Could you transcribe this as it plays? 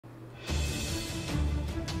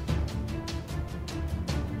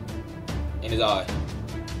in his eye.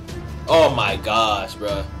 Oh my gosh,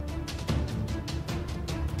 bruh.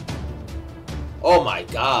 Oh my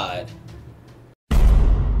god.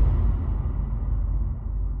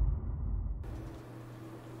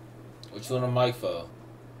 What you on the mic for?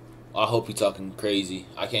 I hope you're talking crazy.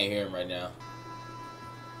 I can't hear him right now.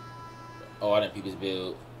 Oh, I didn't peep his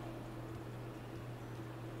build.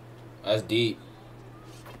 That's deep.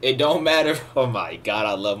 It don't matter. Oh my god,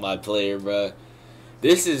 I love my player, bruh.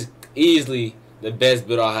 This is easily the best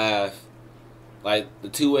build I have. Like the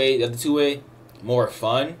two-way, more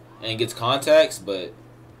fun and gets contacts, but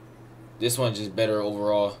this one's just better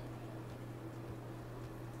overall.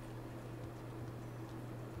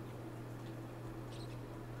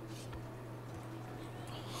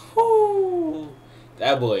 Whoo!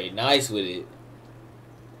 That boy nice with it.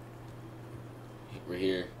 We're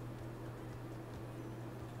here.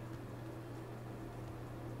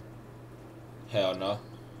 Hell no.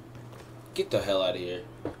 Get the hell out of here.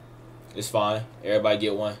 It's fine. Everybody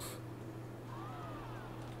get one.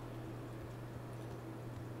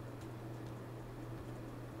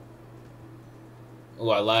 Oh,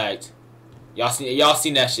 I lagged. Y'all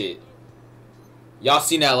seen that shit. Y'all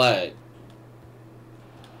seen that lag.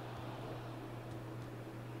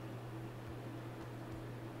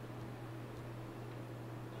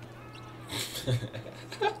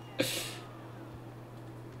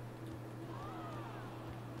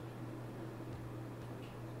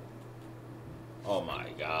 Oh my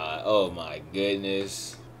god. Oh my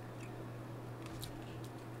goodness.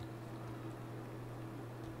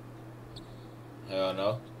 Hell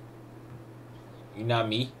no. You not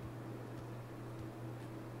me.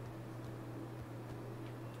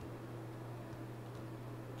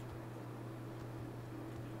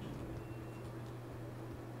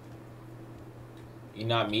 You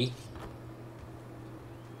not me.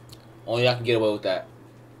 Only I can get away with that.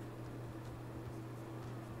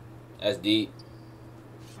 That's deep.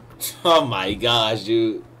 Oh my gosh,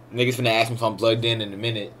 dude. Niggas finna ask me if I'm plugged in a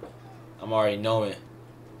minute. I'm already knowing.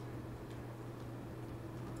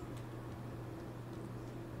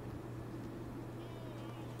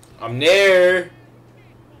 I'm there.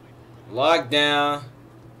 Lockdown.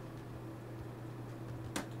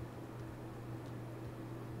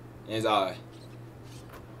 In his eye.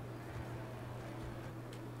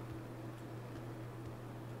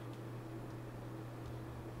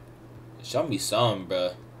 Show me some,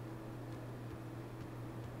 bruh.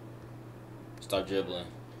 Start dribbling.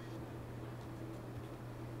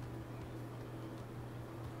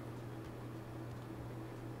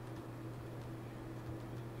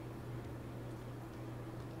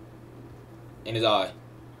 In his eye.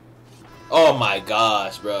 Oh my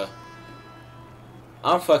gosh, bruh.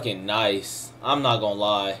 I'm fucking nice. I'm not gonna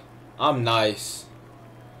lie. I'm nice.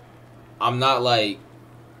 I'm not like,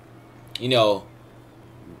 you know,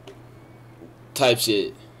 type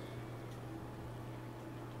shit.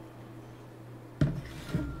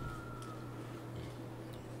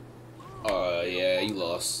 Oh yeah, you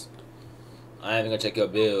lost. I ain't even gonna check your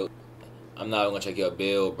build. I'm not even gonna check your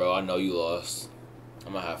build, bro. I know you lost.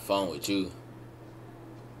 I'm gonna have fun with you.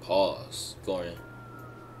 Pause. Going.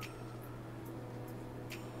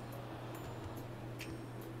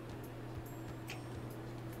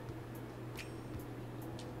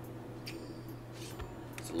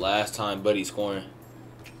 It's the last time Buddy's scoring.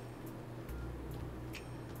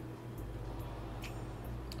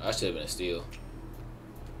 I should have been a steal.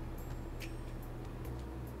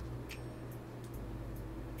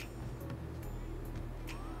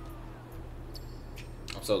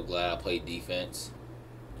 I'm so glad I played defense.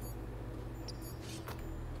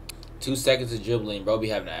 2 seconds of dribbling, bro. Be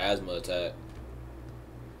having an asthma attack.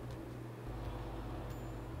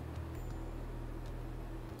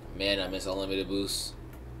 Man, I miss unlimited boost.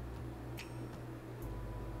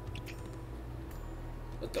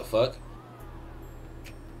 What the fuck?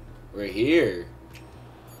 We're here.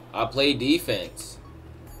 I play defense.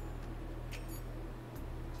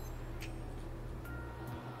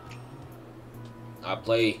 I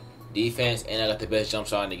play defense and I got the best jump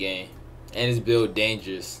shot in the game. And it's build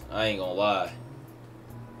dangerous. I ain't gonna lie.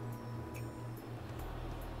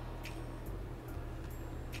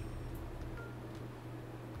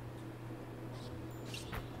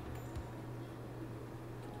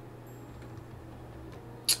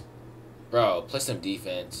 Bro, play some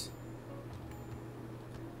defense.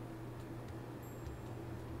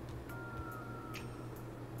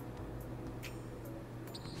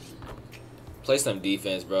 Play some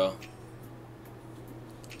defense, bro.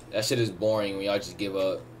 That shit is boring when y'all just give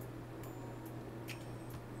up.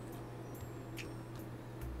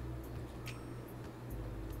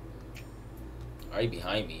 Are you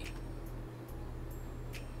behind me?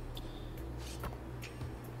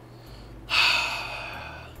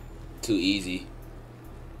 Too easy.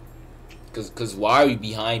 Cause why are you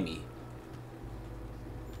behind me?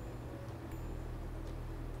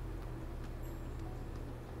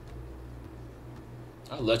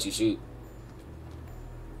 I'll let you shoot.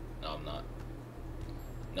 No, I'm not.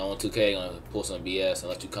 No one 2K gonna pull some BS and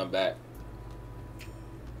let you come back.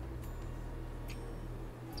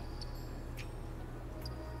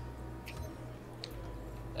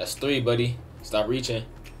 That's 3, buddy. Stop reaching.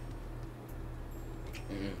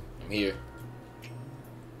 I'm here.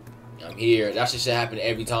 I'm here. That shit should happen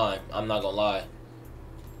every time. I'm not gonna lie.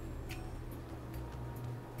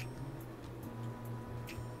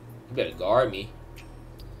 You better guard me.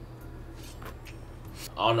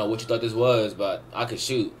 I don't know what you thought this was, but I could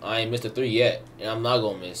shoot. I ain't missed a 3 yet, and I'm not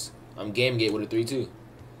gonna miss. I'm game gate with a 3 too.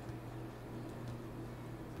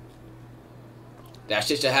 That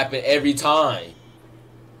shit should happen every time.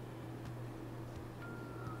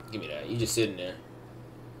 Give me that. You just sitting there.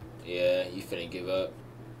 Yeah, you finna give up.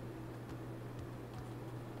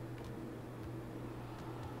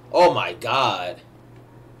 Oh my god.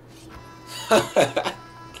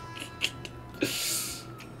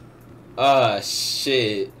 Ah,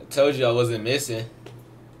 shit. I told you I wasn't missing.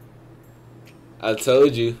 I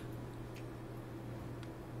told you.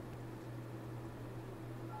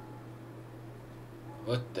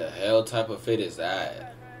 What the hell type of fit is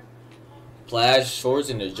that? Plaid shorts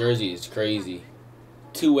and the jersey is crazy.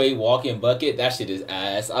 Two-way walk-in bucket, that shit is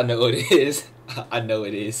ass. I know it is. I know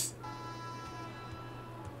it is.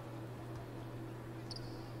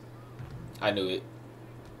 I knew it.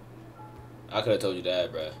 I could have told you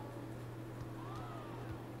that, bruh.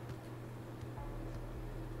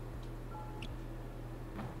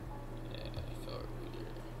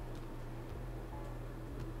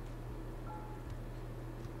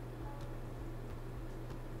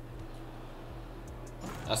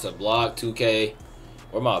 That's a block, 2K.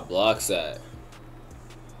 Where my blocks at?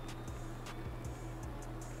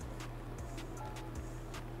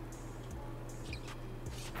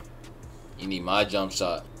 You need my jump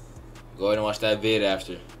shot. Go ahead and watch that vid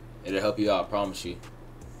after. It'll help you out, I promise you.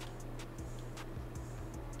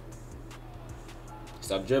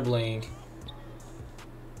 Stop dribbling.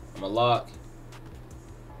 I'm a lock.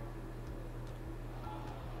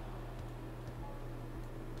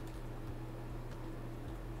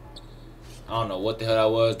 I don't know what the hell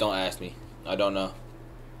that was. Don't ask me. I don't know.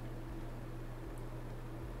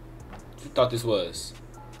 What you thought this was?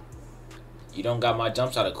 You don't got my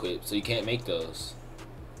jump shot equipped, so you can't make those.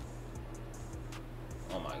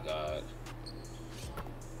 Oh my god.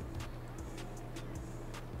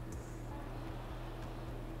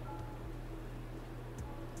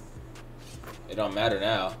 It don't matter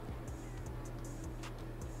now.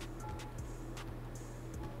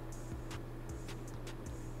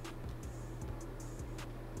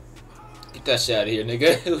 Get that shit out of here,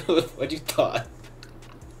 nigga. What you thought?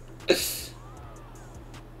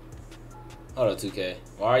 Hold on, 2K.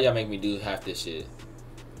 Why are y'all making me do half this shit?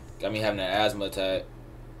 Got me having an asthma attack.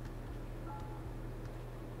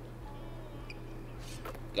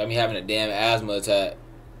 Got me having a damn asthma attack.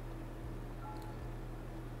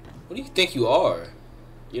 What do you think you are?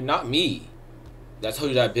 You're not me. I told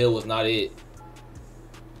you that build was not it.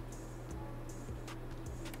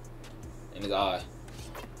 In his eye.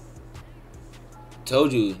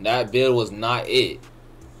 Told you that build was not it.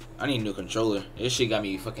 I need a new controller. This shit got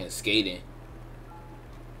me fucking skating.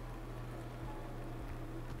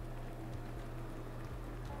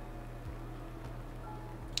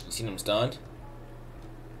 You seen him stunned?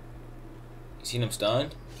 You seen him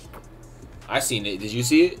stunned? I seen it. Did you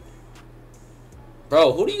see it?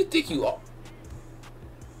 Bro, who do you think you are?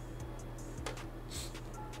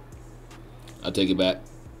 I'll take it back.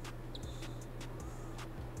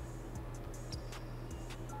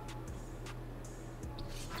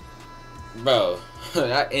 Bro,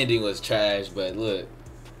 that ending was trash, but look.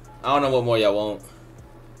 I don't know what more y'all want.